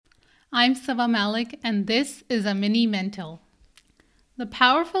I'm Saba Malik, and this is a mini mental. The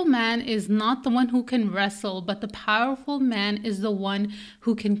powerful man is not the one who can wrestle, but the powerful man is the one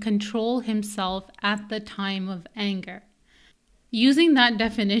who can control himself at the time of anger. Using that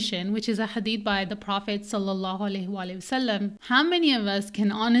definition, which is a hadith by the Prophet sallallahu alaihi wasallam, how many of us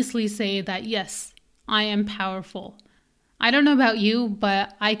can honestly say that yes, I am powerful? I don't know about you,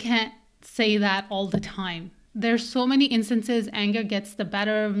 but I can't say that all the time. There's so many instances anger gets the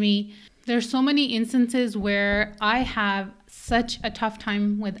better of me. There's so many instances where I have such a tough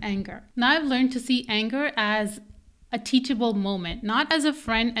time with anger. Now I've learned to see anger as a teachable moment, not as a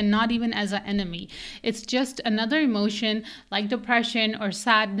friend and not even as an enemy. It's just another emotion like depression or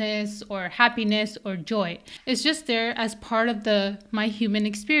sadness or happiness or joy. It's just there as part of my human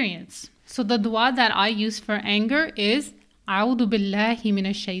experience. So the dua that I use for anger is A'udhu billahi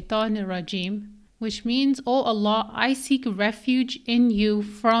minash shaitanir rajim, which means, "Oh Allah, I seek refuge in you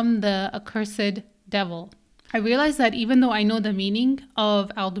from the accursed devil." I realize that even though I know the meaning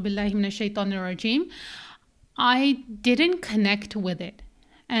of A'udhu billahi minash shaitanir rajim, I didn't connect with it.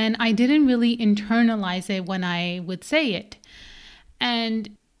 And I didn't really internalize it when I would say it.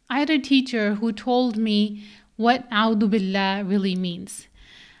 And I had a teacher who told me what A'udhu billah really means.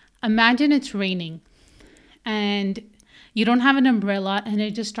 Imagine it's raining and you don't have an umbrella and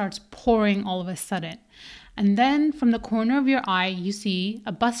it just starts pouring all of a sudden. And then from the corner of your eye, you see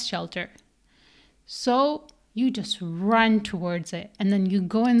a bus shelter. So you just run towards it and then you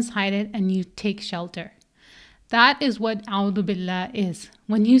go inside it and you take shelter. That is what A'udhu Billah is.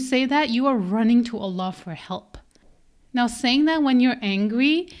 When you say that, you are running to Allah for help. Now, saying that when you're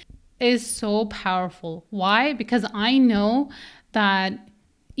angry is so powerful. Why? Because I know that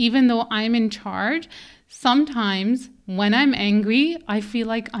even though I'm in charge, sometimes when I'm angry, I feel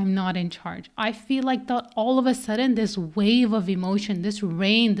like I'm not in charge. I feel like that all of a sudden this wave of emotion, this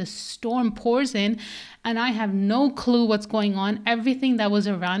rain, this storm pours in and I have no clue what's going on. Everything that was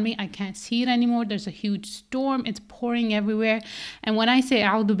around me, I can't see it anymore. There's a huge storm. It's pouring everywhere. And when I say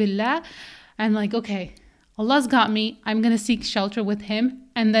A'udhu Billah, I'm like, okay, Allah's got me. I'm going to seek shelter with Him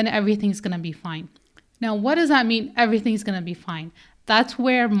and then everything's going to be fine. Now, what does that mean? Everything's going to be fine. That's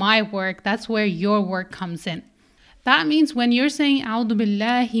where my work, that's where your work comes in. That means when you're saying A'udhu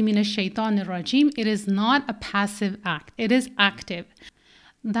billahi minash shaitanir rajim, it is not a passive act. It is active.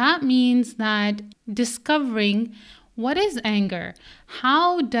 That means that discovering what is anger?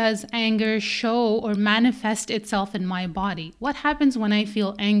 How does anger show or manifest itself in my body? What happens when I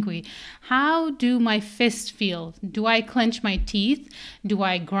feel angry? How do my fists feel? Do I clench my teeth? Do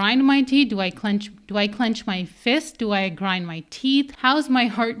I grind my teeth? Do I clench my fist? Do I grind my teeth? How's my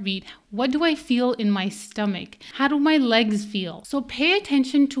heartbeat? What do I feel in my stomach? How do my legs feel? So pay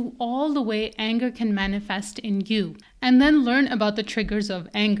attention to all the way anger can manifest in you and then learn about the triggers of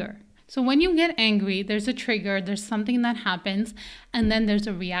anger. So when you get angry, there's a trigger, there's something that happens, and then there's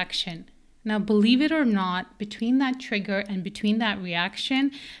a reaction. Now, believe it or not, between that trigger and between that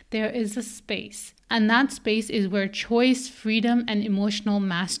reaction, there is a space. And that space is where choice, freedom, and emotional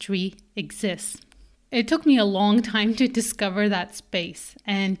mastery exists. It took me a long time to discover that space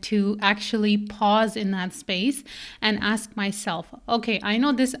and to actually pause in that space and ask myself, okay, I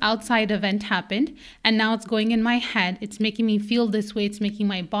know this outside event happened and now it's going in my head. It's making me feel this way. It's making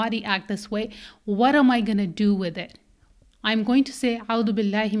my body act this way. What am I going to do with it? I'm going to say, A'udhu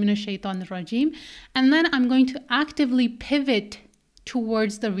billahi minash shaitanir rajim, and then I'm going to actively pivot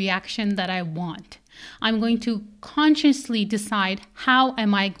towards the reaction that I want. I'm going to consciously decide how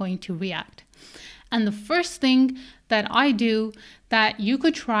am I going to react. And the first thing that I do that you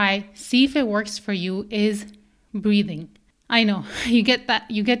could try, see if it works for you, is breathing. I know you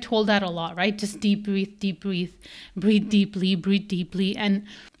get told that a lot, right? Just deep breathe, breathe deeply. And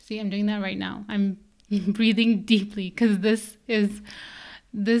see, I'm doing that right now. I'm breathing deeply because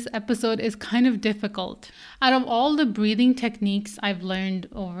this episode is kind of difficult. Out of all the breathing techniques I've learned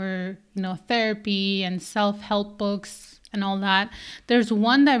over, therapy and self-help books, and all that, there's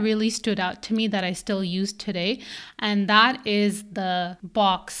one that really stood out to me that I still use today, and that is the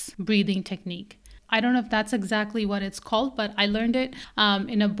box breathing technique. I don't know if that's exactly what it's called, but I learned it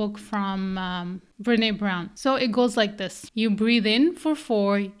in a book from Brené Brown. So it goes like this. You breathe in for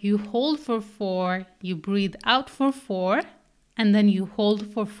 4, you hold for 4, you breathe out for 4, and then you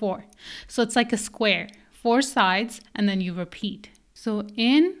hold for 4. So it's like a square, 4 sides, and then you repeat. So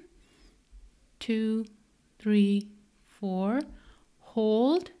in, 2, 3, 4,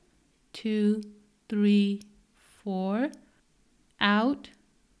 hold, 2, 3, 4, out,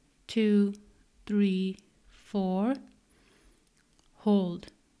 2, 3, 4, hold,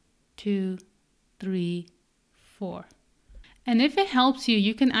 2, 3, 4. And if it helps you,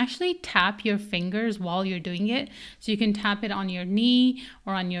 you can actually tap your fingers while you're doing it. So you can tap it on your knee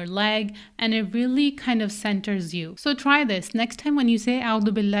or on your leg, and it really kind of centers you. So try this. Next time when you say A'udhu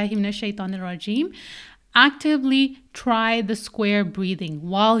Billahi Minash Shaitanir Rajeem, actively try the square breathing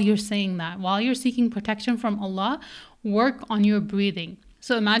while you're saying that. While you're seeking protection from Allah, work on your breathing.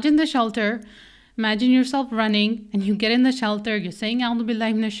 So imagine the shelter. Imagine yourself running and you get in the shelter. You're saying A'udhu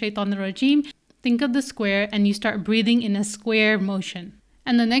Billahi Minash Shaitanir Rajeem. Think of the square and you start breathing in a square motion.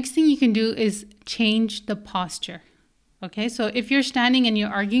 And the next thing you can do is change the posture. Okay, so if you're standing and you're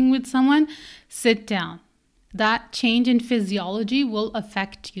arguing with someone, sit down. That change in physiology will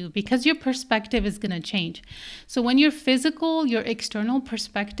affect you because your perspective is going to change. So when your physical, your external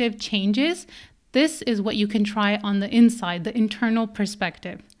perspective changes, this is what you can try on the inside, the internal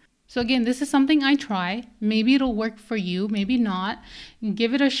perspective. So again, this is something I try. Maybe it'll work for you, maybe not.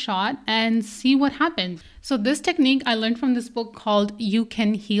 Give it a shot and see what happens. So this technique I learned from this book called You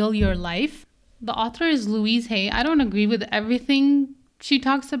Can Heal Your Life. The author is Louise Hay. I don't agree with everything she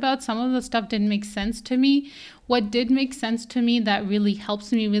talks about. Some of the stuff didn't make sense to me. What did make sense to me that really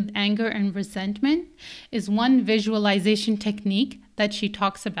helps me with anger and resentment is one visualization technique that she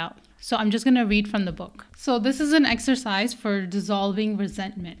talks about. So I'm just going to read from the book. So this is an exercise for dissolving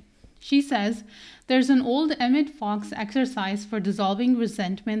resentment. She says, there's an old Emmett Fox exercise for dissolving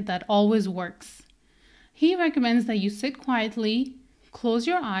resentment that always works. He recommends that you sit quietly, close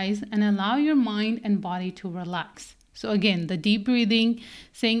your eyes, and allow your mind and body to relax. So again, the deep breathing,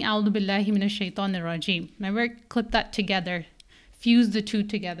 saying A'udhu Billahi Minash Shaitanir Rajeem. Remember, clip that together. Fuse the two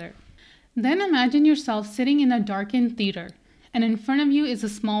together. Then imagine yourself sitting in a darkened theater, and in front of you is a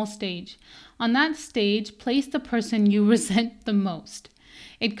small stage. On that stage, place the person you resent the most.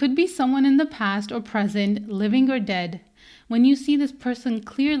 It could be someone in the past or present, living or dead. When you see this person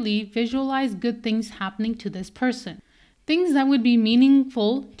clearly, visualize good things happening to this person. Things that would be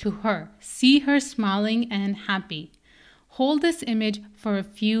meaningful to her. See her smiling and happy. Hold this image for a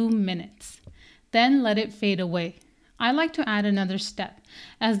few minutes. Then let it fade away. I like to add another step.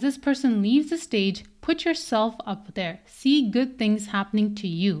 As this person leaves the stage, put yourself up there. See good things happening to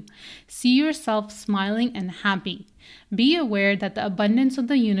you. See yourself smiling and happy. Be aware that the abundance of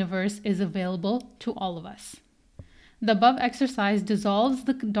the universe is available to all of us. The above exercise dissolves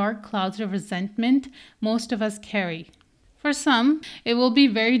the dark clouds of resentment most of us carry. For some, it will be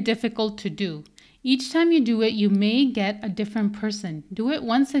very difficult to do. Each time you do it, you may get a different person. Do it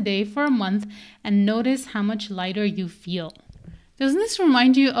once a day for a month and notice how much lighter you feel. Doesn't this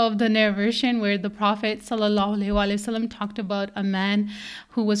remind you of the narration where the Prophet ﷺ talked about a man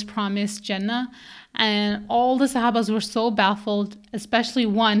who was promised Jannah? And all the Sahabas were so baffled, especially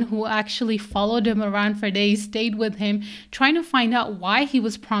one who actually followed him around for days, stayed with him, trying to find out why he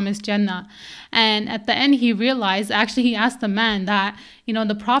was promised Jannah. And at the end, he realized, actually, he asked the man that,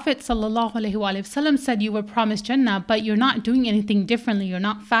 the Prophet ﷺ said you were promised Jannah, but you're not doing anything differently. You're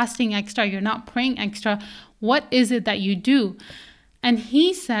not fasting extra. You're not praying extra. What is it that you do? And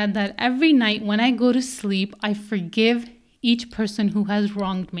he said that every night when I go to sleep, I forgive each person who has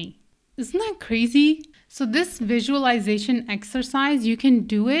wronged me. Isn't that crazy? So this visualization exercise, you can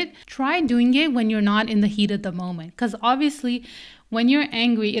do it. Try doing it when you're not in the heat of the moment. Because obviously, when you're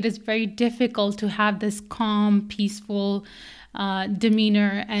angry, it is very difficult to have this calm, peaceful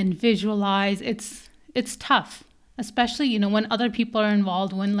demeanor and visualize. It's tough. Especially, when other people are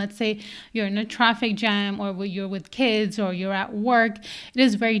involved, when let's say you're in a traffic jam or you're with kids or you're at work, it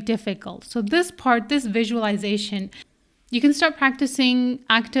is very difficult. So this visualization, you can start practicing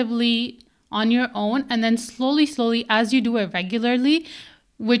actively on your own, and then slowly, as you do it regularly,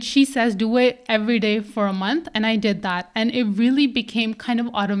 which she says do it every day for a month. And I did that, and it really became kind of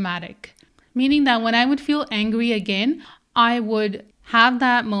automatic, meaning that when I would feel angry again, I would have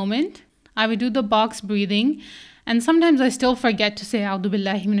that moment. I would do the box breathing. And sometimes I still forget to say A'udhu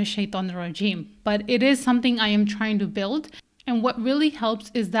Billahi Minash Shaitanir Rajeem, but it is something I am trying to build. And what really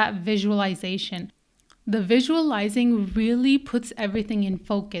helps is that visualization. The visualizing really puts everything in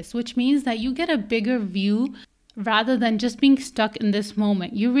focus, which means that you get a bigger view rather than just being stuck in this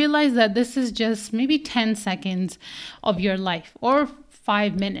moment. You realize that this is just maybe 10 seconds of your life or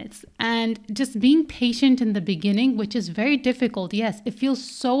 5 minutes, and just being patient in the beginning, which is very difficult. Yes, it feels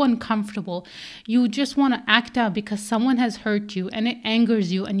so uncomfortable. You just want to act out because someone has hurt you and it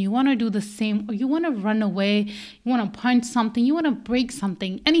angers you, and you want to do the same, or you want to run away, you want to punch something, you want to break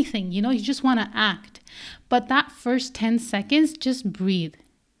something, anything, you just want to act. But that first 10 seconds, just breathe.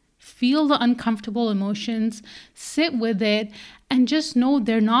 Feel the uncomfortable emotions, sit with it, and just know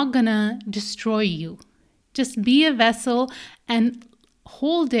they're not gonna destroy you. Just be a vessel and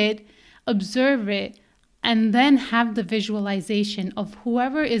hold it, observe it, And then have the visualization of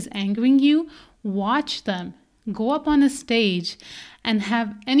whoever is angering you. Watch them. Go up on a stage and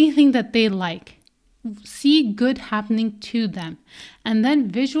have anything that they like. See good happening to them. And then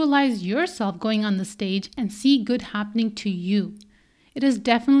visualize yourself going on the stage and see good happening to you. It is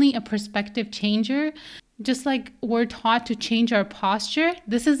definitely a perspective changer. Just like we're taught to change our posture,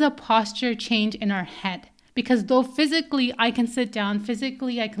 this is a posture change in our head. Because though physically I can sit down,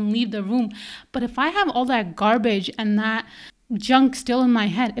 physically I can leave the room, but if I have all that garbage and that junk still in my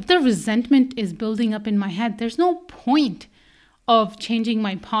head, if the resentment is building up in my head, there's no point of changing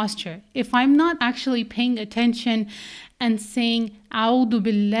my posture. If I'm not actually paying attention and saying A'udhu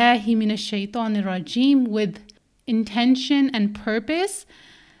billahi minash shaitanir rajim with intention and purpose,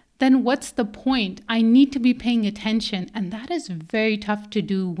 then what's the point? I need to be paying attention. And that is very tough to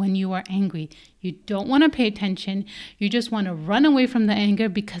do when you are angry. You don't want to pay attention. You just want to run away from the anger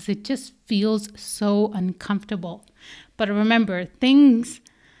because it just feels so uncomfortable. But remember, things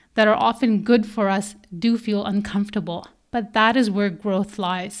that are often good for us do feel uncomfortable. But that is where growth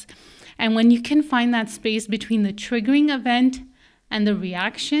lies. And when you can find that space between the triggering event and the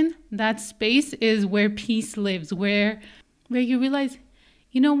reaction, that space is where peace lives, where you realize,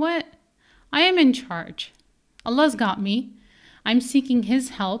 you know what? I am in charge. Allah's got me. I'm seeking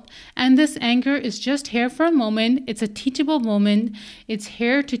His help. And this anger is just here for a moment. It's a teachable moment. It's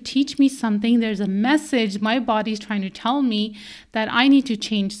here to teach me something. There's a message my body's trying to tell me that I need to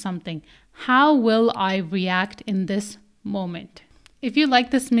change something. How will I react in this moment? If you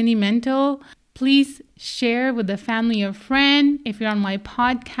like this mini mental, please share with a family or friend. If you're on my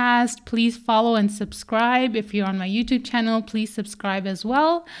podcast, please follow and subscribe. If you're on my YouTube channel, please subscribe as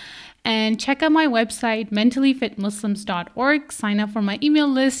well. And check out my website, mentallyfitmuslims.org. Sign up for my email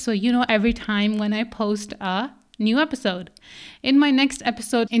list so you know every time when I post a new episode. In my next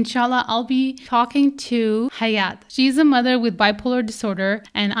episode, inshallah, I'll be talking to Hayat. She's a mother with bipolar disorder,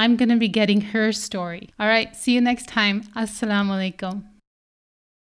 and I'm going to be getting her story. All right, see you next time. Assalamu alaikum.